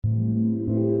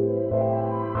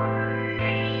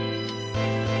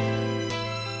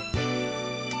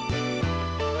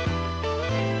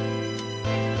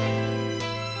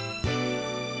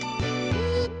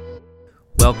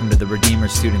welcome to the Redeemer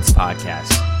Students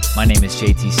Podcast. My name is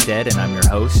JT Stead, and I'm your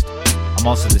host. I'm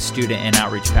also the student and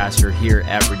outreach pastor here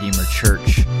at Redeemer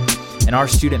Church. And our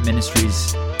student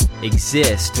ministries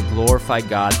exist to glorify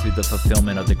God through the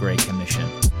fulfillment of the Great Commission.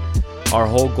 Our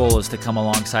whole goal is to come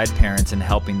alongside parents in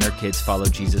helping their kids follow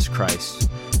Jesus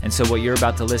Christ. And so what you're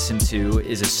about to listen to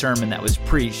is a sermon that was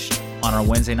preached on our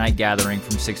Wednesday night gathering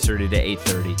from 6:30 to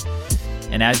 8:30.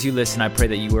 And as you listen, I pray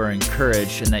that you are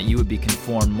encouraged and that you would be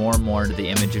conformed more and more to the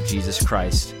image of Jesus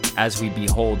Christ as we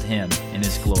behold him in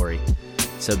his glory.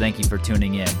 So thank you for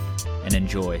tuning in and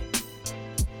enjoy.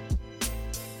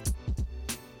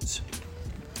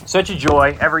 Such a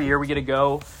joy. Every year we get to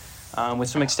go with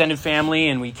some extended family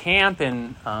and we camp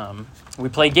and we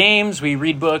play games, we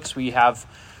read books, we have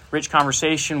rich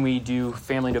conversation, we do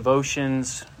family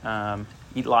devotions,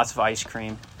 eat lots of ice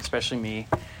cream, especially me.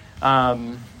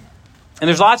 And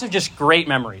there's lots of just great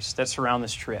memories that surround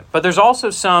this trip. But there's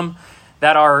also some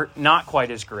that are not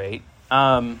quite as great.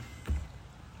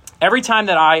 Every time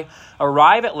that I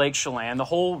arrive at Lake Chelan, the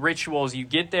whole ritual is you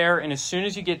get there, and as soon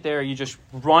as you get there, you just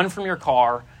run from your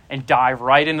car and dive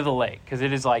right into the lake because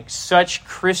it is like such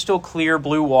crystal clear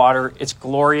blue water. It's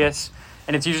glorious,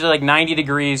 and it's usually like 90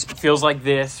 degrees. It feels like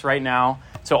this right now.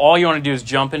 So all you want to do is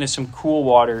jump into some cool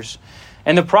waters.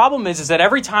 And the problem is that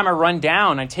every time I run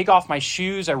down, I take off my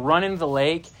shoes, I run into the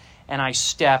lake, and I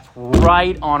step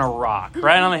right on a rock,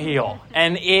 right on the heel.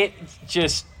 And it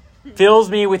just fills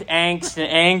me with angst and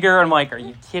anger. I'm like, are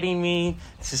you kidding me?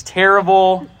 This is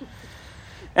terrible.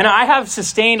 And I have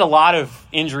sustained a lot of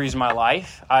injuries in my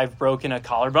life. I've broken a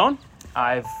collarbone.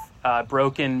 I've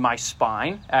broken my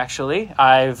spine, actually.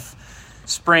 I've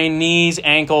sprained knees,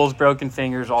 ankles, broken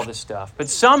fingers, all this stuff. But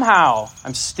somehow,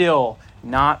 I'm still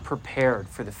not prepared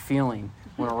for the feeling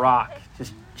when a rock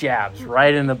just jabs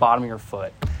right in the bottom of your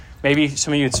foot. Maybe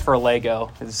some of you it's for a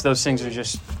Lego. Those things are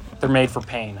just, they're made for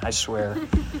pain, I swear.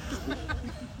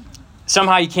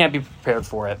 Somehow you can't be prepared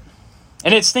for it.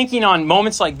 And it's thinking on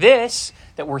moments like this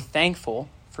that we're thankful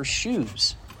for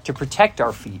shoes to protect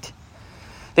our feet.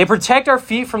 They protect our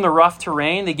feet from the rough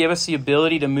terrain. They give us the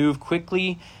ability to move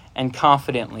quickly and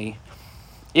confidently.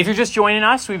 If you're just joining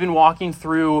us, we've been walking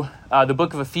through the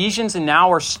book of Ephesians, and now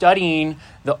we're studying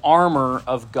the armor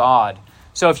of God.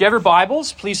 So if you have your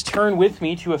Bibles, please turn with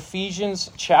me to Ephesians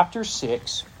chapter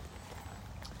 6,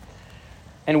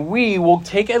 and we will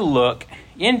take a look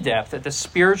in depth at the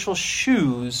spiritual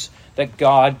shoes that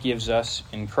God gives us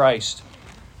in Christ.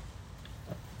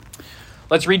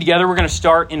 Let's read together. We're going to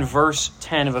start in verse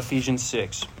 10 of Ephesians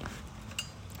 6.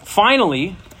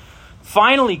 Finally,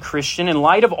 Christian, in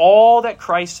light of all that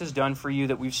Christ has done for you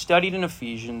that we've studied in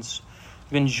Ephesians,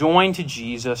 you've been joined to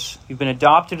Jesus, you've been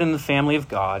adopted in the family of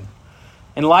God.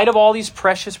 In light of all these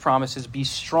precious promises, be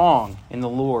strong in the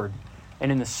Lord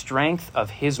and in the strength of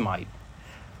his might.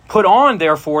 Put on,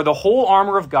 therefore, the whole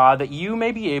armor of God that you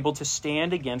may be able to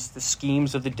stand against the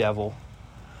schemes of the devil.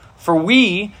 For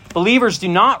we, believers, do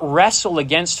not wrestle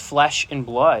against flesh and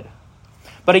blood,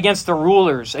 but against the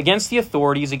rulers, against the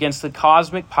authorities, against the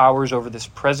cosmic powers over this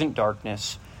present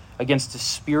darkness, against the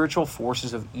spiritual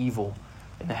forces of evil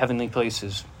in the heavenly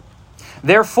places.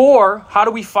 Therefore, how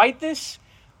do we fight this?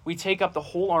 We take up the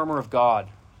whole armor of God,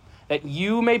 that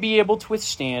you may be able to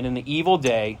withstand in the evil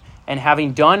day, and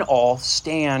having done all,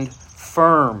 stand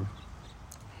firm.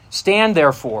 Stand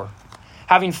therefore,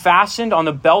 having fastened on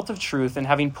the belt of truth, and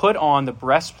having put on the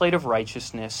breastplate of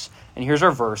righteousness, and here's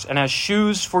our verse, and as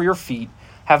shoes for your feet,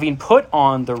 having put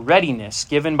on the readiness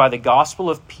given by the gospel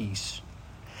of peace.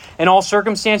 In all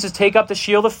circumstances, take up the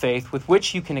shield of faith with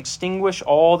which you can extinguish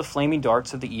all the flaming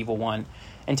darts of the evil one,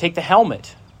 and take the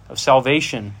helmet of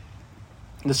salvation,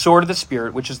 the sword of the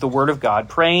Spirit, which is the word of God,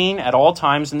 praying at all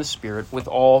times in the Spirit with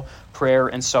all prayer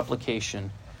and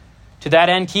supplication. To that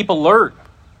end, keep alert.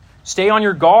 Stay on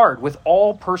your guard with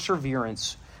all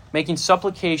perseverance, making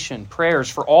supplication, prayers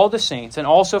for all the saints, and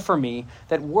also for me,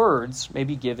 that words may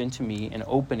be given to me in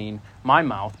opening my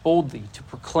mouth boldly to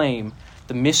proclaim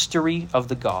the mystery of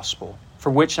the gospel,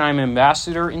 for which I am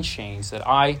ambassador in chains, that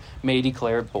I may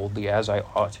declare it boldly as I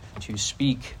ought to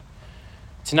speak.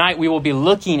 Tonight we will be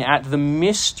looking at the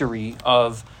mystery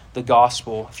of the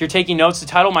gospel. If you're taking notes, the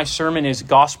title of my sermon is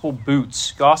Gospel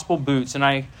Boots. Gospel Boots. And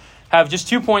I have just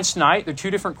 2 points tonight. They're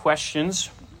 2 different questions.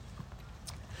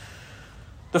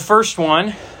 The first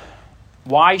one,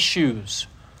 why shoes?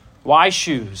 Why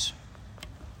shoes?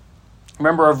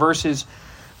 Remember our verses,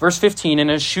 verse 15, and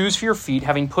as shoes for your feet,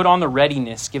 having put on the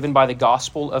readiness given by the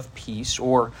gospel of peace,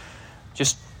 or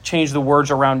just change the words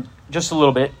around just a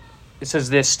little bit. It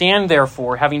says this, stand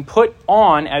therefore, having put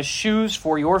on as shoes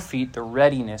for your feet the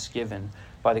readiness given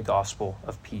by the gospel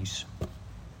of peace.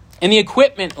 In the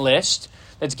equipment list,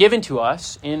 that's given to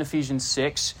us in Ephesians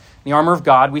 6. In the armor of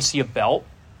God, we see a belt,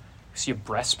 we see a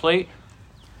breastplate,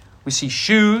 we see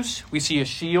shoes, we see a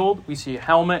shield, we see a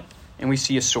helmet, and we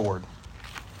see a sword.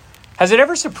 Has it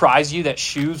ever surprised you that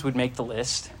shoes would make the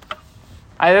list?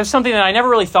 That's something that I never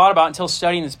really thought about until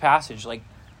studying this passage. Like,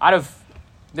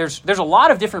 there's a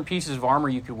lot of different pieces of armor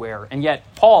you could wear, and yet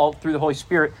Paul, through the Holy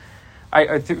Spirit,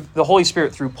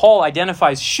 through Paul,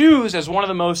 identifies shoes as one of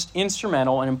the most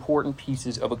instrumental and important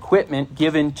pieces of equipment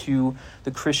given to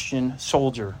the Christian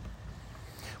soldier.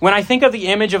 When I think of the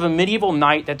image of a medieval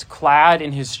knight that's clad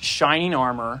in his shining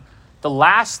armor, the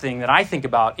last thing that I think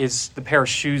about is the pair of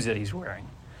shoes that he's wearing.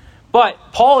 But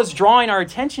Paul is drawing our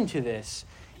attention to this.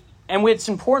 And it's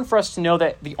important for us to know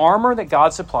that the armor that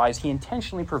God supplies, he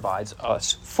intentionally provides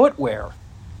us footwear.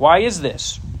 Why is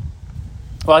this?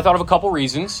 Well, I thought of a couple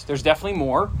reasons. There's definitely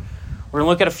more. We're going to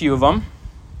look at a few of them.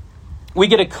 We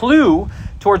get a clue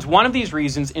towards one of these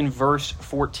reasons in verse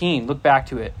 14. Look back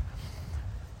to it.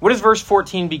 What does verse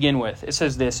 14 begin with? It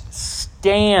says this: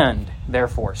 stand,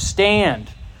 therefore, stand.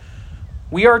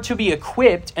 We are to be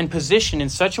equipped and positioned in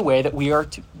such a way that we are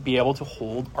to be able to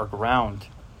hold our ground.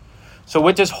 So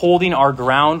what does holding our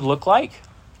ground look like?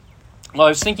 Well, I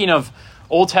was thinking of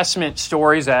Old Testament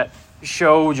stories that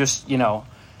show just,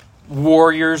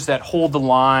 warriors that hold the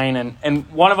line. And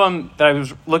one of them that I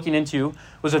was looking into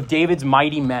was of David's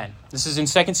mighty men. This is in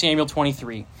 2 Samuel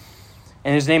 23.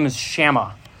 And his name is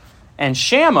Shammah. And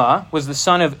Shammah was the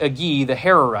son of Agi the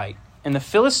Hararite. And the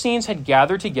Philistines had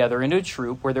gathered together into a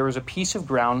troop where there was a piece of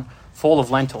ground full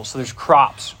of lentils. So there's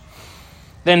crops.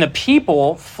 Then the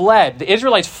people fled. The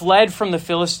Israelites fled from the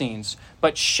Philistines.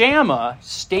 But Shammah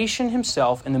stationed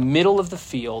himself in the middle of the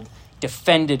field,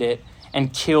 defended it,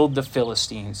 and killed the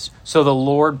Philistines. So the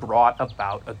Lord brought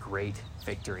about a great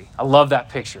victory. I love that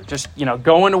picture. Just,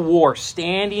 going to war,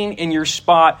 standing in your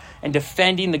spot and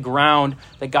defending the ground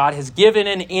that God has given.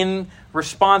 And in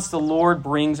response, the Lord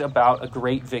brings about a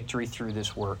great victory through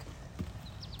this work.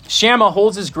 Shammah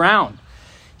holds his ground.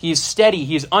 He is steady.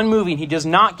 He is unmoving. He does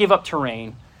not give up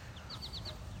terrain.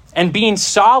 And being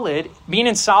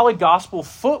in solid gospel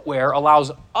footwear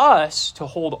allows us to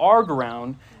hold our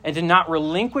ground and to not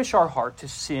relinquish our heart to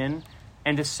sin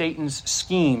and to Satan's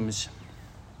schemes.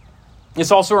 This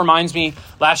also reminds me,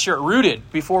 last year at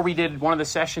Rooted, before we did one of the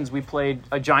sessions, we played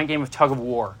a giant game of tug of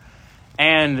war.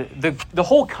 And the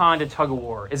whole con to tug of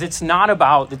war is it's not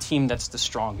about the team that's the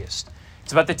strongest.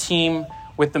 It's about the team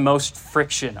with the most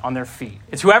friction on their feet.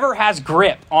 It's whoever has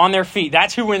grip on their feet.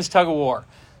 That's who wins tug of war.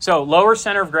 So lower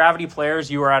center of gravity players,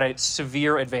 you are at a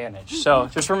severe advantage. So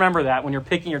just remember that when you're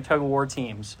picking your tug of war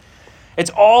teams.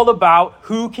 It's all about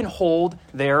who can hold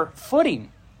their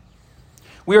footing.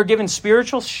 We are given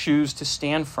spiritual shoes to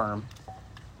stand firm.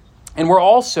 And we're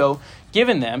also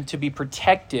given them to be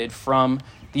protected from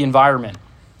the environment.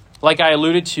 Like I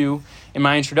alluded to in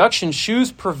my introduction,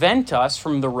 shoes prevent us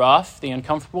from the rough, the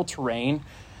uncomfortable terrain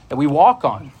that we walk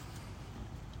on.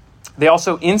 They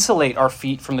also insulate our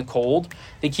feet from the cold.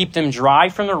 They keep them dry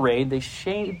from the rain. They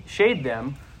shade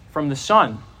them from the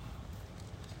sun.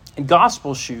 And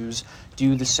gospel shoes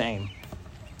do the same.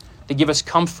 They give us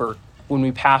comfort when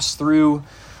we pass through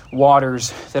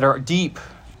waters that are deep,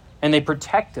 and they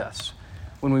protect us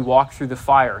when we walk through the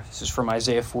fire. This is from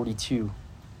Isaiah 42.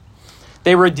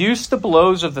 They reduce the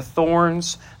blows of the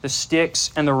thorns, the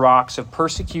sticks, and the rocks of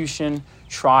persecution,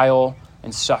 trial,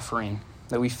 and suffering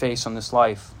that we face on this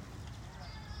life.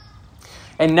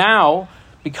 And now,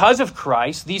 because of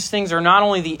Christ, these things are not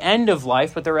only the end of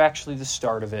life, but they're actually the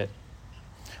start of it.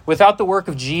 Without the work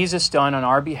of Jesus done on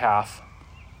our behalf,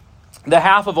 the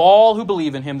half of all who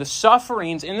believe in him, the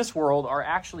sufferings in this world are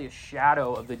actually a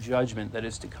shadow of the judgment that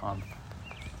is to come.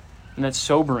 And that's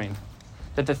sobering,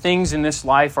 that the things in this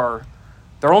life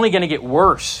they're only going to get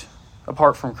worse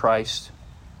apart from Christ.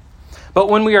 But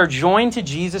when we are joined to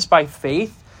Jesus by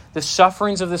faith, the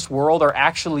sufferings of this world are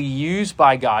actually used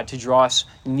by God to draw us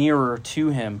nearer to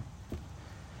him.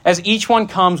 As each one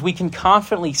comes, we can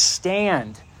confidently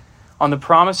stand on the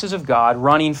promises of God,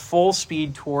 running full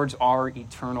speed towards our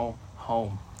eternal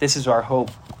home. This is our hope.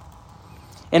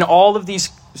 In all of these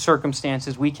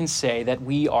circumstances, we can say that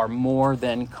we are more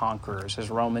than conquerors, as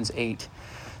Romans 8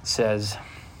 says.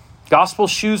 Gospel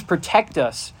shoes protect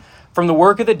us from the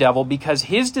work of the devil because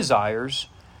his desires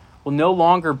will no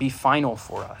longer be final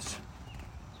for us.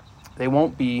 They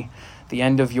won't be the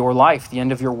end of your life, the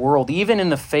end of your world, even in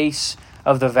the face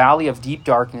of the valley of deep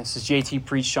darkness, as JT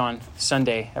preached on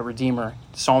Sunday at Redeemer,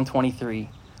 Psalm 23.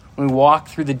 When we walk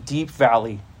through the deep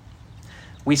valley,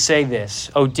 we say this: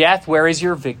 "O death, where is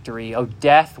your victory? O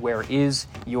death, where is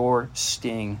your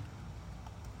sting?"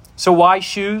 So why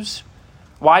shoes?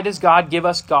 Why does God give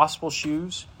us gospel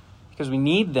shoes? Because we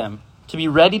need them to be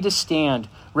ready to stand,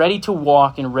 ready to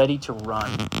walk, and ready to run.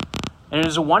 And it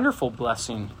is a wonderful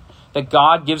blessing that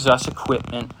God gives us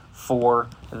equipment for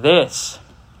this.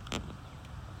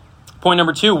 Point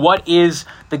number 2, what is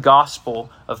the gospel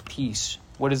of peace?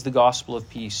 What is the gospel of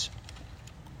peace?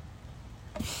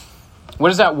 What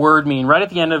does that word mean? Right at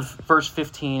the end of verse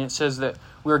 15, it says that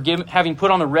we are having put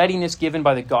on the readiness given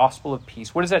by the gospel of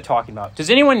peace. What is that talking about?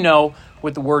 Does anyone know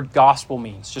what the word gospel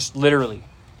means? Just literally.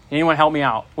 Anyone help me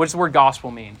out? What does the word gospel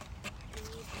mean?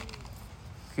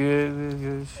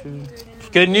 Good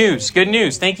news. Good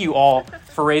news. Thank you all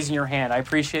for raising your hand. I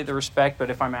appreciate the respect, but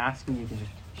if I'm asking, you can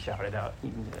just shout it out. You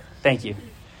can do it. Thank you.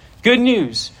 Good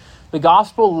news. The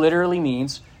gospel literally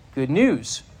means good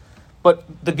news. But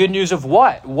the good news of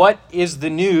what? What is the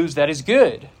news that is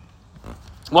good?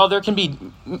 Well, there can be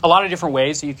a lot of different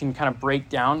ways that you can kind of break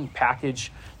down and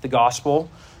package the gospel.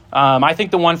 I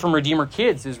think the one from Redeemer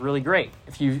Kids is really great.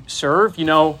 If you serve,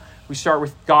 we start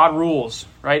with God rules,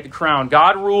 right? The crown.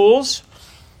 God rules.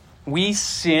 We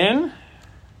sin.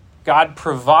 God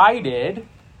provided.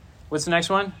 What's the next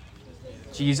one?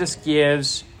 Jesus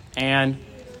gives, and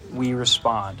we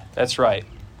respond. That's right.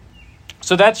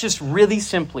 So that's just really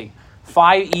simply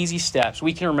 5 easy steps.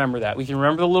 We can remember that. We can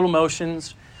remember the little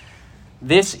motions.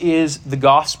 This is the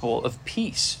gospel of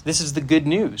peace. This is the good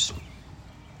news.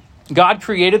 God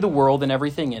created the world and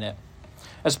everything in it.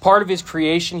 As part of his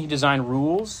creation, he designed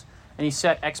rules and he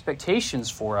set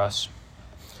expectations for us.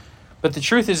 But the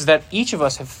truth is that each of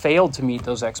us have failed to meet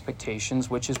those expectations,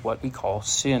 which is what we call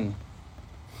sin.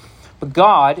 But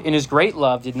God, in his great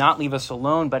love, did not leave us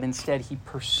alone, but instead he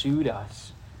pursued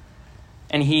us.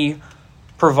 And he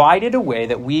provided a way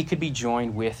that we could be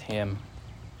joined with him.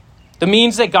 The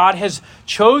means that God has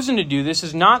chosen to do this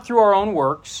is not through our own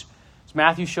works. As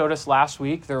Matthew showed us last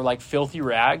week, they're like filthy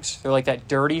rags. They're like that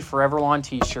dirty Forever Lawn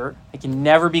t-shirt. They can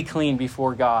never be clean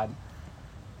before God.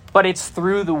 But it's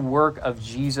through the work of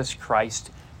Jesus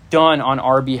Christ done on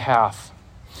our behalf.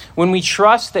 When we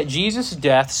trust that Jesus'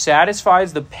 death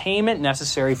satisfies the payment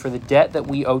necessary for the debt that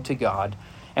we owe to God,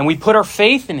 and we put our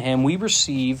faith in him, we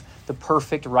receive the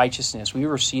perfect righteousness. We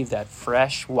receive that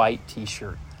fresh white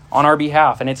t-shirt on our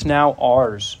behalf, and it's now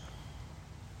ours.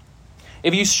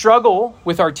 If you struggle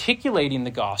with articulating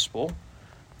the gospel,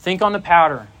 think on the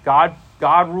pattern. God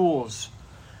rules.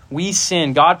 We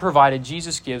sin. God provided.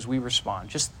 Jesus gives. We respond.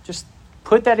 Just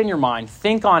put that in your mind.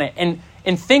 Think on it.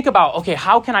 And think about, okay,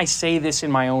 how can I say this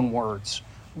in my own words?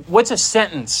 What's a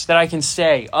sentence that I can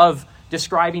say of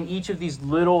describing each of these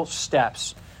little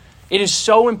steps? It is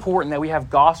so important that we have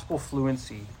gospel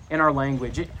fluency in our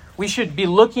language. We should be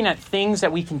looking at things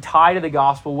that we can tie to the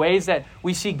gospel, ways that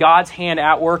we see God's hand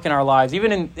at work in our lives,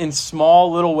 even in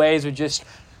small little ways of just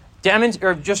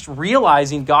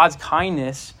realizing God's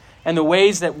kindness and the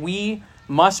ways that we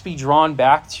must be drawn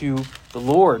back to the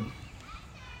Lord.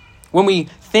 When we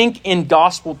think in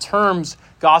gospel terms,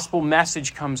 gospel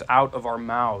message comes out of our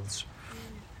mouths.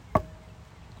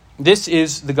 This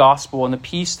is the gospel, and the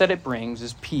peace that it brings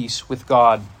is peace with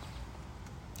God.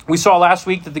 We saw last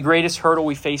week that the greatest hurdle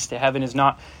we face to heaven is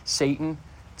not Satan.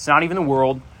 It's not even the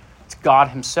world. It's God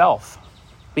himself.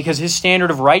 Because his standard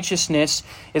of righteousness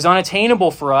is unattainable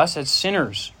for us as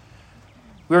sinners.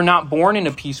 We are not born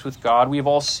into peace with God. We have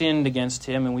all sinned against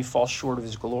him, and we fall short of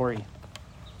his glory.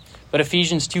 But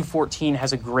Ephesians 2:14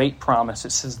 has a great promise.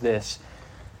 It says this: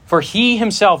 "For he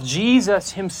himself,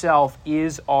 Jesus himself,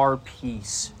 is our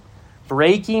peace,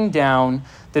 breaking down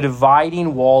the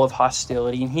dividing wall of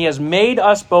hostility, and he has made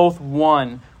us both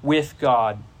one with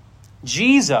God."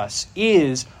 Jesus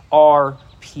is our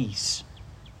peace.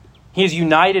 He has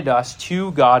united us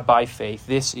to God by faith.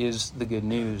 This is the good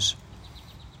news.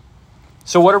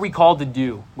 So what are we called to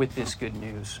do with this good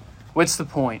news? What's the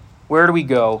point? Where do we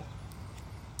go?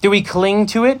 Do we cling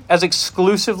to it as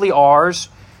exclusively ours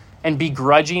and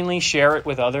begrudgingly share it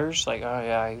with others? Like, oh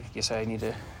yeah, I guess I need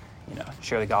to,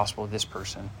 share the gospel with this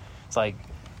person. It's like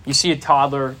you see a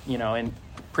toddler, in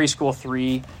preschool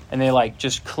 3, and they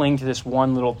just cling to this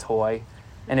one little toy.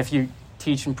 And if you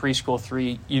teach in preschool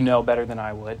 3, you know better than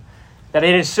I would that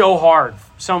it is so hard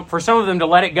for some of them to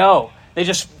let it go.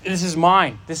 This is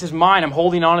mine. This is mine. I'm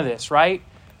holding on to this, right?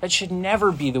 That should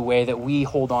never be the way that we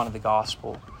hold on to the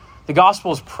gospel. The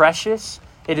gospel is precious.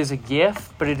 It is a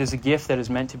gift, but it is a gift that is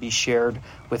meant to be shared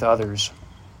with others.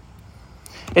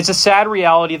 It's a sad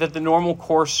reality that the normal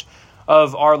course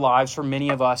of our lives for many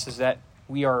of us is that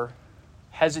we are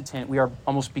hesitant, we are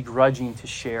almost begrudging to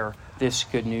share this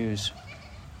good news.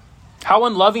 How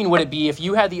unloving would it be if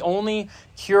you had the only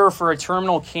cure for a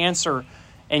terminal cancer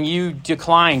and you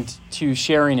declined to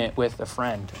sharing it with a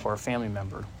friend or a family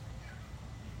member?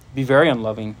 be very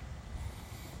unloving.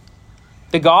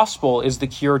 The gospel is the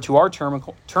cure to our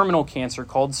terminal cancer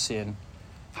called sin.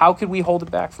 How could we hold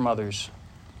it back from others?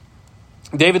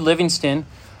 David Livingstone,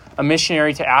 a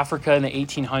missionary to Africa in the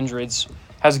 1800s,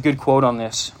 has a good quote on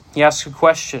this. He asks a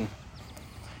question.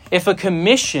 If a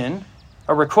commission,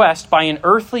 a request by an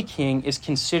earthly king is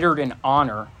considered an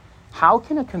honor, how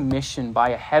can a commission by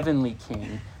a heavenly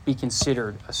king be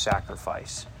considered a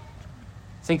sacrifice?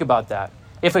 Think about that.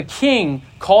 If a king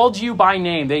called you by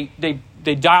name,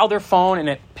 they dial their phone and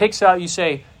it picks out, you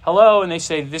say, hello, and they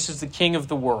say, this is the king of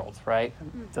the world, right?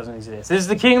 It doesn't exist. This is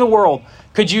the king of the world.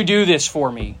 Could you do this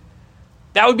for me?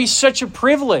 That would be such a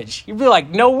privilege. You'd be like,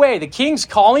 no way, the king's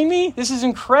calling me? This is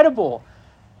incredible.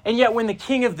 And yet when the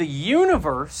king of the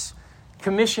universe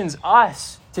commissions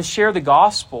us to share the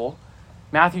gospel,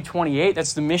 Matthew 28,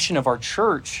 that's the mission of our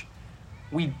church,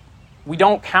 we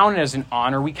don't count it as an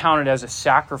honor. We count it as a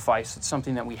sacrifice. It's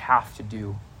something that we have to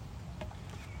do.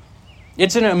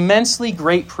 It's an immensely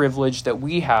great privilege that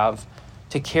we have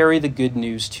to carry the good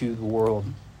news to the world.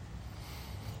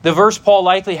 The verse Paul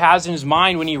likely has in his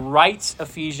mind when he writes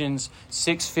Ephesians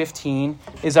 6:15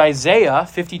 is Isaiah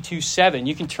 52:7.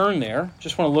 You can turn there.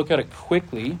 Just want to look at it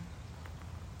quickly.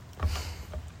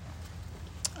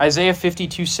 Isaiah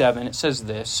 52:7, it says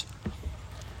this,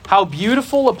 "How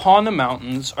beautiful upon the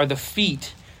mountains are the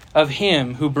feet of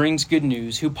him who brings good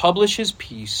news, who publishes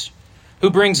peace, who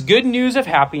brings good news of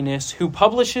happiness, who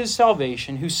publishes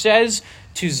salvation, who says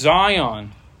to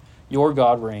Zion, your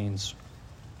God reigns.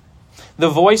 The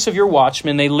voice of your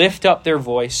watchmen, they lift up their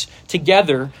voice.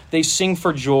 Together they sing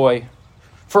for joy.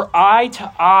 For eye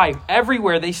to eye,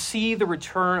 everywhere they see the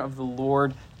return of the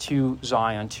Lord to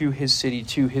Zion, to his city,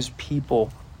 to his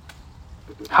people."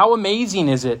 How amazing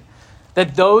is it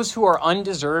that those who are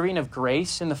undeserving of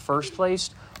grace in the first place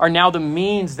are now the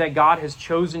means that God has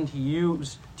chosen to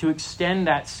use to extend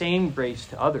that same grace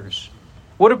to others.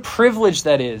 What a privilege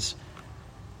that is.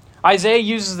 Isaiah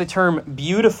uses the term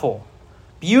beautiful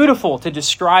to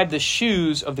describe the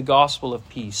shoes of the gospel of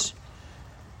peace.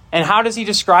 And how does he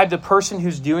describe the person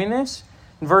who's doing this?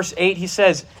 In verse 8, he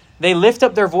says, they lift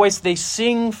up their voice, they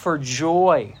sing for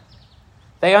joy.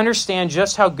 They understand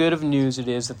just how good of news it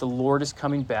is that the Lord is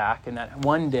coming back and that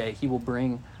one day he will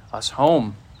bring us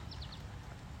home.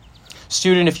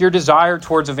 Student, if your desire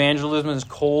towards evangelism is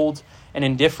cold and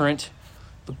indifferent,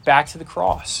 look back to the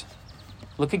cross.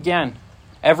 Look again.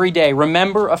 Every day,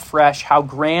 remember afresh how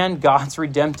grand God's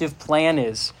redemptive plan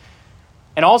is.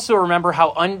 And also remember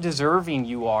how undeserving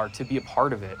you are to be a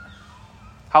part of it.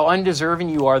 How undeserving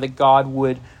you are that God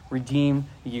would redeem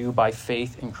you by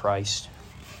faith in Christ.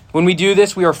 When we do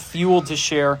this, we are fueled to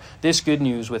share this good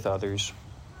news with others.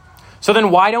 So then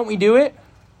why don't we do it?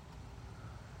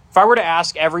 If I were to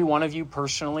ask every one of you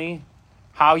personally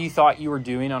how you thought you were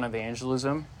doing on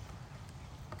evangelism,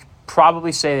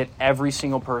 probably say that every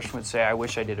single person would say, I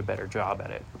wish I did a better job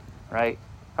at it, right?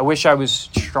 I wish I was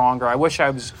stronger. I wish I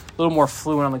was a little more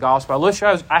fluent on the gospel. I wish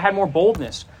I had more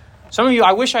boldness. Some of you,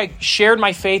 I wish I shared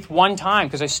my faith one time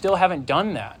because I still haven't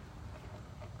done that.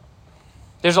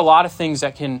 There's a lot of things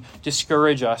that can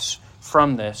discourage us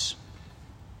from this.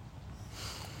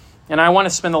 And I want to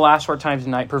spend the last of our time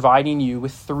tonight providing you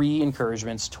with 3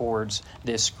 encouragements towards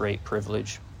this great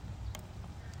privilege.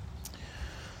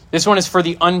 This one is for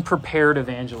the unprepared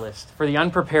evangelist. For the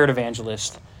unprepared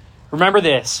evangelist. Remember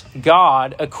this,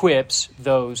 God equips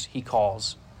those he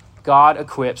calls. God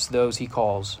equips those he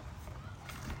calls.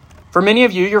 For many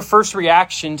of you, your first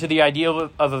reaction to the idea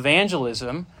of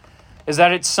evangelism is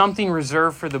that it's something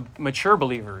reserved for the mature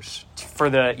believers, for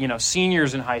the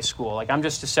seniors in high school. Like, I'm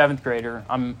just a 7th grader.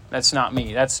 That's not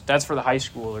me. That's for the high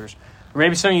schoolers. Or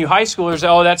maybe some of you high schoolers,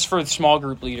 oh, that's for the small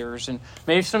group leaders. And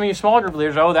maybe some of you small group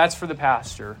leaders, oh, that's for the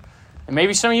pastor. And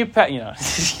maybe some of you,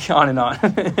 on and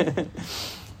on.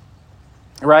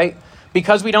 Right?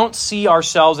 Because we don't see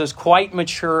ourselves as quite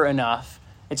mature enough,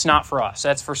 it's not for us.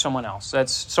 That's for someone else.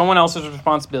 That's someone else's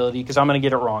responsibility because I'm going to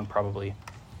get it wrong probably.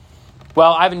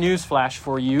 Well, I have a news flash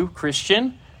for you,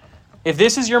 Christian. If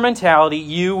this is your mentality,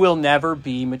 you will never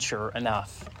be mature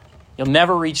enough. You'll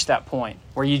never reach that point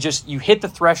where you hit the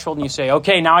threshold and you say,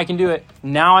 okay, now I can do it.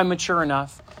 Now I'm mature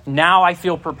enough. Now I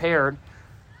feel prepared.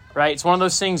 Right? It's one of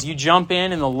those things you jump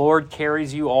in and the Lord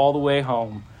carries you all the way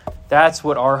home. That's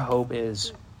what our hope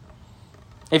is.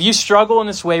 If you struggle in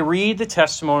this way, read the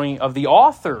testimony of the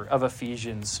author of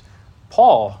Ephesians,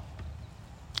 Paul.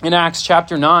 In Acts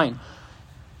chapter 9,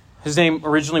 his name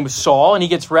originally was Saul, and he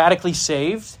gets radically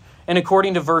saved. And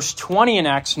according to verse 20 in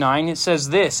Acts 9, it says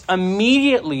this,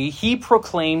 immediately he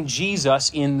proclaimed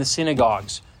Jesus in the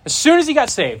synagogues. As soon as he got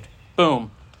saved,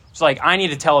 boom, It's like, I need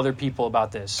to tell other people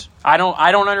about this. I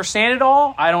don't understand it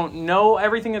all. I don't know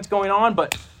everything that's going on,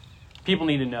 but people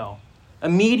need to know.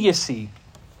 Immediacy.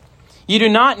 You do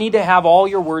not need to have all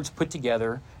your words put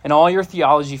together and all your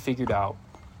theology figured out.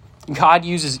 God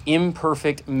uses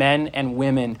imperfect men and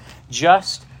women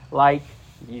just like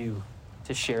you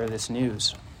to share this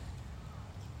news.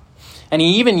 And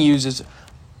he even uses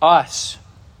us,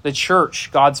 the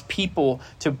church, God's people,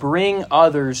 to bring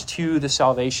others to the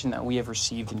salvation that we have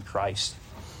received in Christ.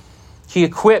 He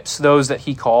equips those that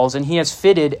he calls, and he has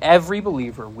fitted every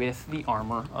believer with the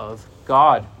armor of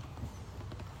God.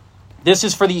 This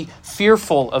is for the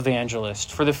fearful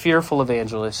evangelist,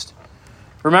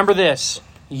 Remember this,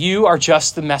 you are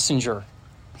just the messenger.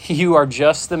 You are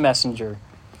just the messenger.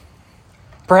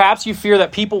 Perhaps you fear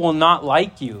that people will not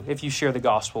like you if you share the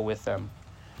gospel with them.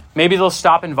 Maybe they'll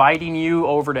stop inviting you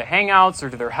over to hangouts or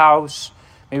to their house.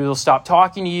 Maybe they'll stop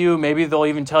talking to you. Maybe they'll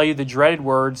even tell you the dreaded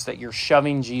words that you're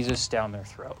shoving Jesus down their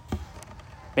throat.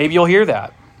 Maybe you'll hear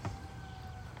that.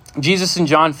 Jesus in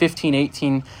John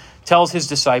 15:18 tells his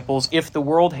disciples, if the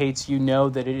world hates you, know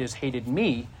that it has hated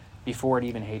me before it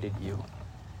even hated you.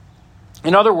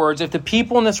 In other words, if the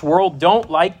people in this world don't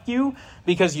like you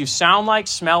because you sound like,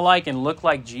 smell like, and look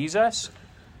like Jesus,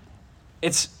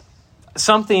 it's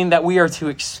something that we are to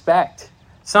expect,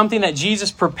 something that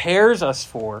Jesus prepares us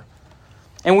for.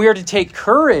 And we are to take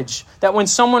courage that when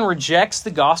someone rejects the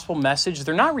gospel message,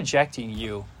 they're not rejecting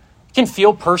you. It can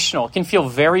feel personal. It can feel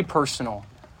very personal.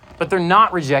 But they're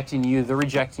not rejecting you. They're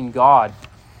rejecting God.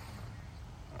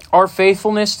 Our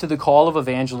faithfulness to the call of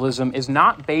evangelism is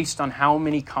not based on how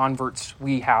many converts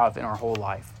we have in our whole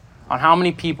life, on how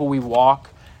many people we walk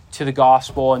to the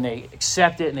gospel and they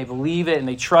accept it and they believe it and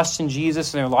they trust in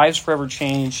Jesus and their lives forever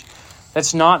change.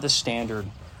 That's not the standard.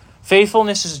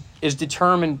 Faithfulness is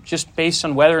determined just based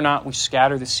on whether or not we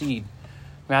scatter the seed.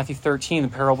 Matthew 13, the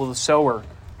parable of the sower.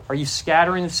 Are you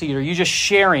scattering the seed? Are you just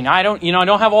sharing? I don't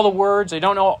have all the words.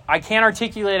 I can't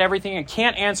articulate everything. I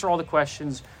can't answer all the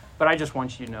questions, but I just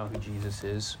want you to know who Jesus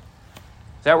is. Is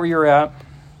that where you're at?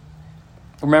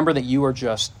 Remember that you are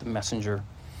just the messenger.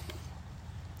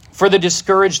 For the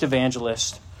discouraged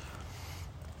evangelist,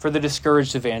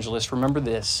 remember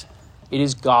this. It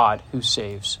is God who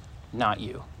saves, not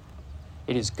you.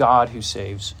 It is God who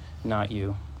saves, not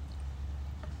you.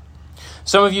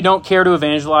 Some of you don't care to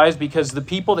evangelize because the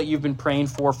people that you've been praying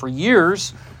for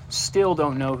years still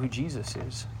don't know who Jesus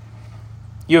is.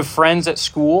 You have friends at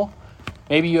school.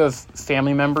 Maybe you have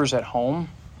family members at home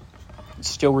that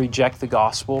still reject the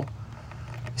gospel,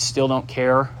 still don't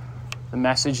care. The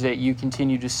message that you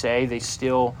continue to say,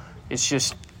 it's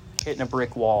just hitting a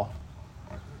brick wall.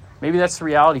 Maybe that's the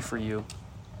reality for you.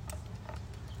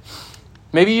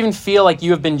 Maybe you even feel like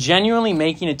you have been genuinely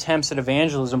making attempts at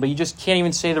evangelism, but you just can't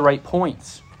even say the right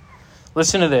points.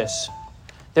 Listen to this.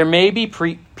 There may be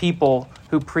people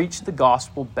who preach the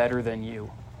gospel better than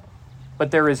you,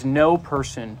 but there is no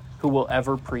person who will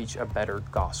ever preach a better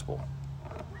gospel.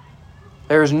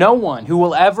 There is no one who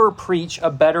will ever preach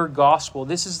a better gospel.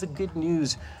 This is the good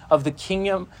news of the King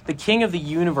of the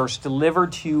universe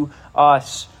delivered to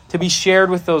us to be shared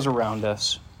with those around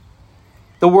us.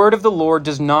 The word of the Lord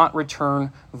does not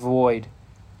return void.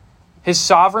 His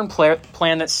sovereign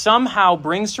plan that somehow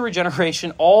brings to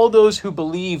regeneration all those who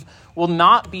believe will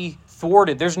not be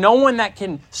thwarted. There's no one that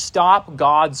can stop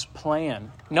God's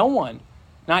plan. No one.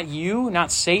 Not you,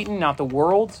 not Satan, not the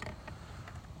world.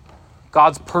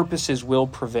 God's purposes will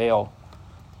prevail.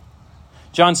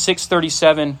 John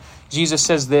 6:37, Jesus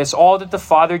says this, all that the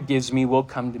Father gives me will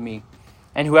come to me,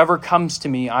 and whoever comes to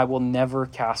me, I will never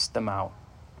cast them out.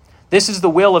 This is the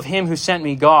will of him who sent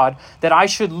me, God, that I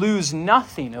should lose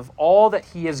nothing of all that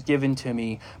he has given to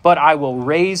me, but I will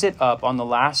raise it up on the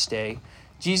last day.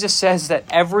 Jesus says that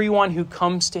everyone who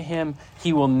comes to him,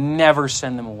 he will never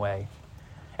send them away.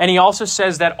 And he also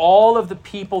says that all of the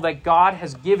people that God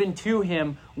has given to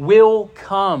him will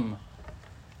come.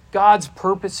 God's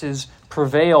purposes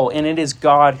prevail, and it is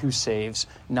God who saves,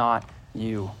 not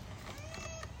you.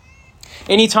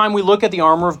 Anytime we look at the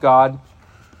armor of God,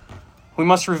 we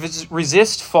must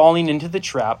resist falling into the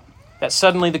trap that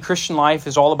suddenly the Christian life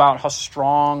is all about how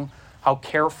strong, how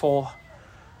careful,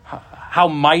 how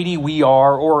mighty we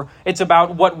are, or it's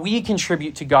about what we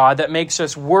contribute to God that makes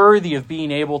us worthy of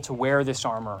being able to wear this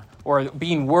armor, or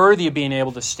being worthy of being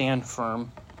able to stand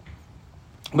firm.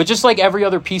 But just like every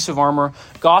other piece of armor,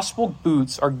 gospel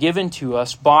boots are given to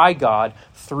us by God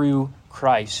through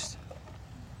Christ.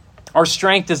 Our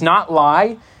strength does not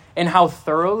lie in how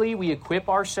thoroughly we equip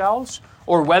ourselves,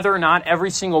 or whether or not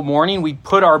every single morning we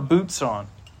put our boots on.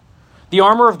 The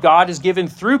armor of God is given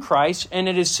through Christ, and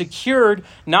it is secured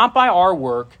not by our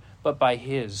work, but by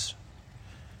his.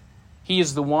 He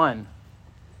is the one,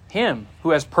 him,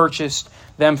 who has purchased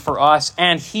them for us,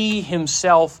 and he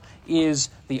himself is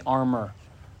the armor.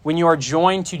 When you are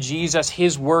joined to Jesus,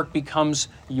 his work becomes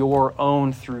your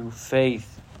own through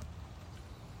faith.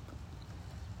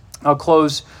 I'll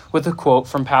close with a quote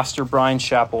from Pastor Brian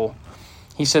Chappell.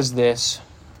 He says this: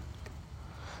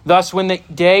 "Thus, when the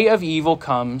day of evil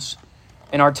comes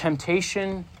and our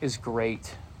temptation is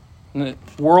great, and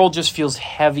the world just feels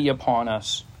heavy upon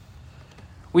us,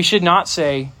 we should not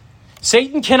say,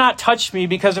 'Satan cannot touch me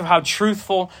because of how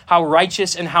truthful, how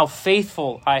righteous, and how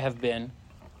faithful I have been.'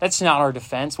 That's not our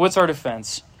defense. What's our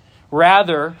defense?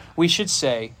 Rather, we should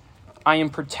say, 'I am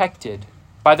protected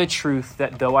by the truth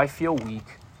that though I feel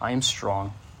weak, I am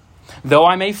strong. Though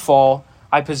I may fall,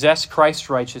 I possess Christ's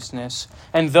righteousness.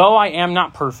 And though I am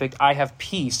not perfect, I have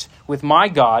peace with my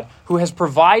God, who has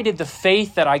provided the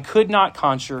faith that I could not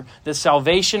conjure, the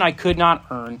salvation I could not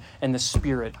earn, and the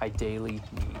Spirit I daily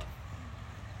need.'"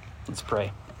 Let's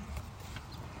pray.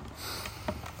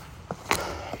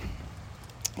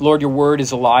 Lord, your word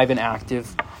is alive and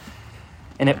active,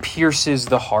 and it pierces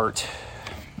the heart.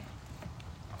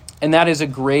 And that is a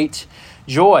great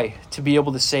joy to be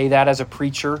able to say that as a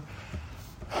preacher.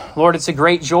 Lord, it's a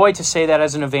great joy to say that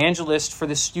as an evangelist for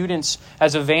the students,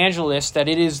 as evangelists, that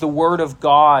it is the word of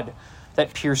God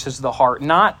that pierces the heart,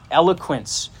 not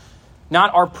eloquence,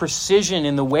 not our precision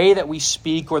in the way that we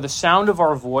speak or the sound of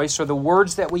our voice or the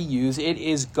words that we use. It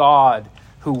is God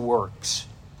who works.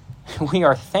 We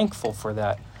are thankful for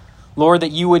that. Lord,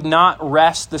 that you would not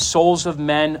rest the souls of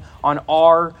men on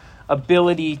our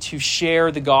ability to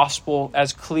share the gospel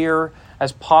as clear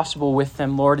as possible with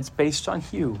them. Lord, it's based on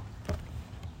you.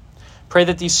 Pray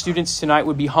that these students tonight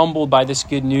would be humbled by this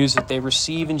good news that they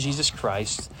receive in Jesus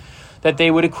Christ, that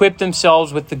they would equip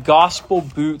themselves with the gospel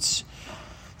boots.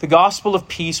 The gospel of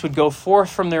peace would go forth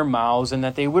from their mouths, and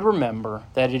that they would remember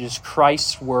that it is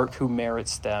Christ's work who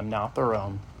merits them, not their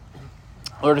own.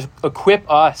 Lord,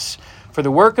 equip us for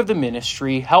the work of the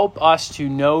ministry. Help us to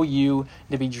know you,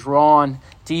 to be drawn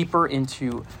deeper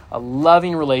into a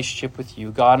loving relationship with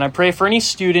you, God. And I pray for any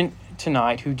student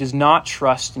tonight who does not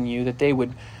trust in you, that they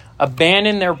would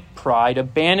abandon their pride,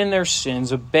 abandon their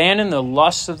sins, abandon the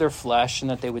lusts of their flesh, and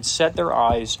that they would set their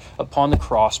eyes upon the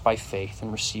cross by faith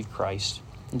and receive Christ.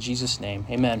 In Jesus' name,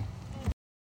 amen.